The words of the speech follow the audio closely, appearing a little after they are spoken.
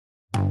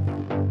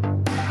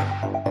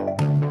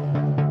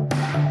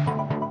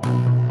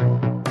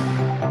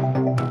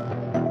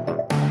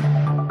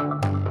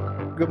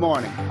Good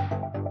morning.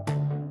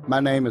 My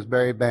name is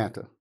Barry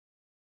Banta,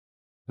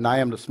 and I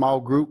am the small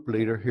group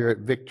leader here at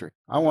Victory.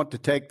 I want to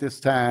take this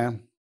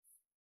time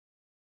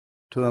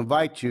to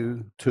invite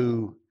you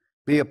to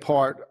be a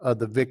part of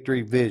the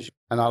Victory Vision.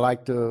 And I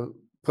like to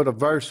put a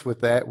verse with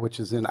that, which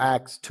is in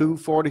Acts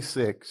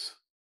 2:46.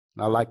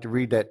 And I'd like to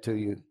read that to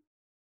you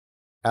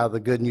out of the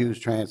Good News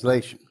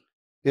Translation.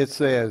 It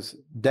says,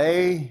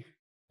 day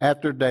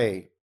after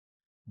day,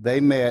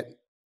 they met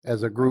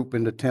as a group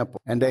in the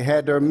temple, and they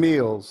had their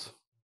meals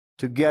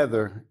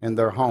together in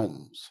their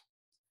homes,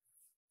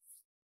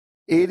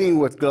 eating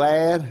with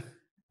glad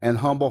and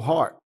humble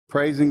heart,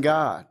 praising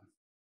God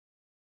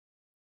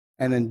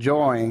and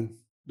enjoying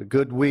the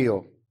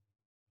goodwill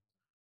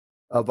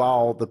of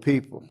all the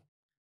people.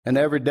 And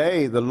every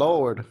day the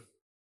Lord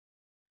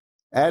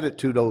added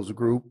to those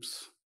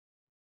groups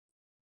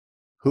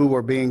who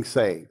were being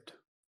saved.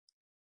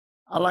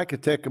 I'd like to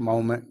take a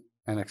moment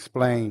and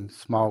explain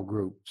small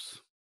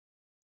groups.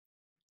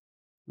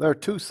 There are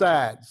two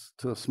sides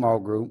to a small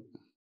group.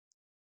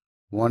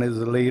 One is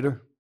the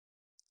leader,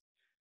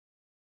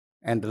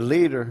 and the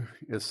leader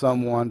is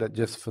someone that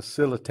just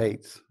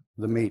facilitates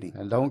the meeting.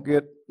 And don't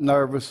get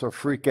nervous or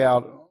freak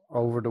out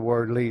over the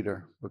word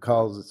leader,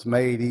 because it's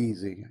made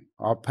easy.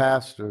 Our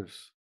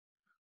pastors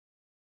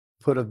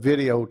put a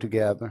video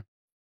together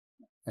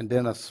and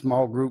then a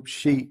small group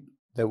sheet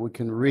that we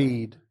can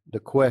read the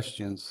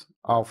questions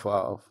off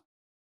of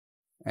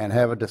and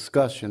have a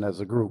discussion as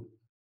a group.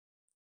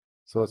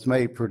 So it's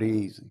made pretty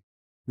easy.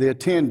 The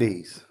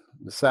attendees,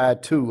 the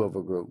side two of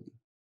a group,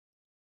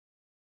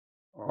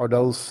 are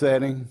those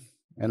sitting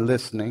and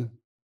listening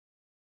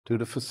to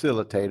the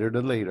facilitator,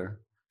 the leader,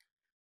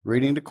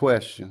 reading the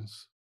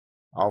questions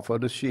off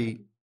of the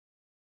sheet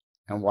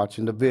and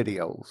watching the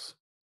videos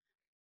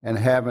and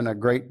having a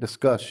great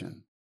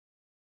discussion,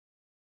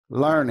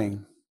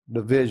 learning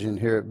the vision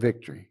here at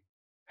Victory,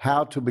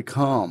 how to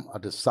become a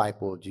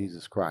disciple of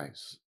Jesus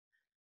Christ,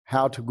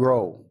 how to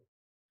grow,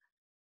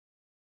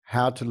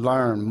 how to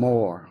learn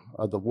more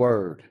of the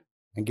Word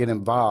and get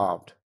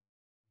involved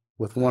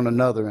with one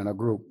another in a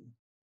group.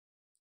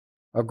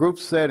 A group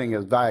setting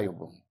is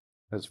valuable,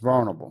 it's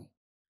vulnerable.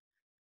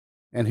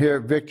 And here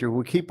at Victory,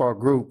 we keep our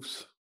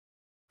groups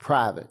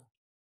private.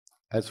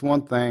 That's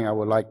one thing I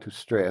would like to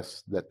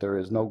stress, that there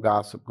is no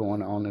gossip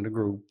going on in the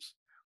groups.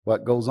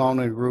 What goes on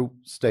in a group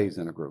stays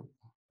in a group.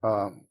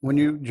 When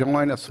you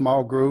join a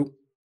small group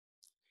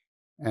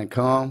and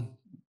come,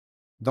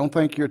 don't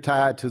think you're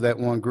tied to that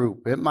one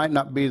group. It might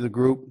not be the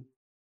group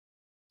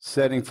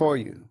setting for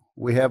you.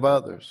 We have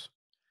others.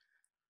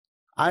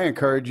 I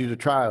encourage you to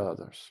try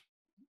others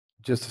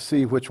just to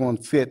see which one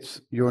fits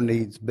your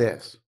needs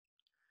best.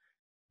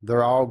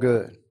 They're all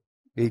good,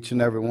 each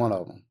and every one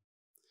of them.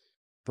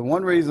 The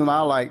one reason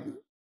I like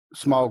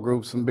small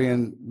groups and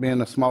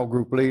being a small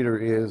group leader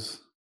is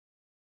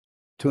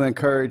to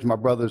encourage my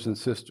brothers and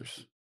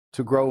sisters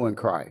to grow in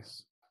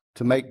Christ,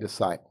 to make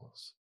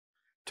disciples,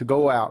 to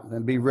go out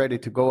and be ready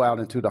to go out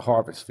into the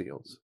harvest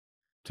fields,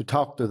 to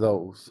talk to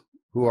those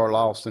who are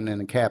lost and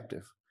in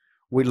captive.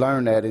 We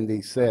learn that in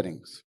these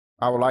settings.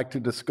 I would like to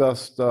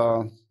discuss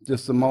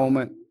just a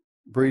moment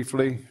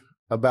briefly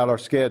about our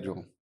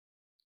schedule.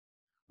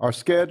 Our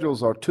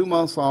schedules are 2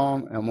 months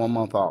on and 1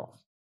 month off.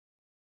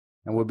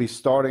 And we'll be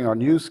starting our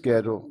new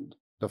schedule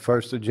the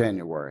 1st of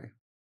January.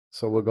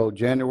 So we'll go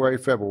January,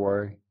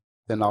 February,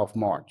 then off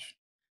March,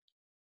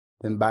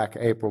 then back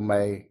April,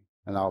 May,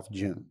 and off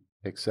June,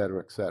 et cetera,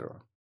 et cetera.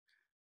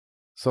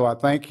 So I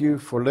thank you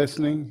for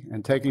listening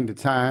and taking the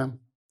time,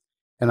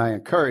 and I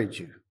encourage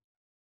you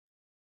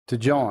to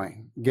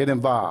join, get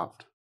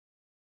involved,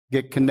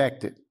 get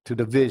connected to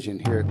the vision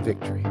here at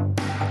Victory.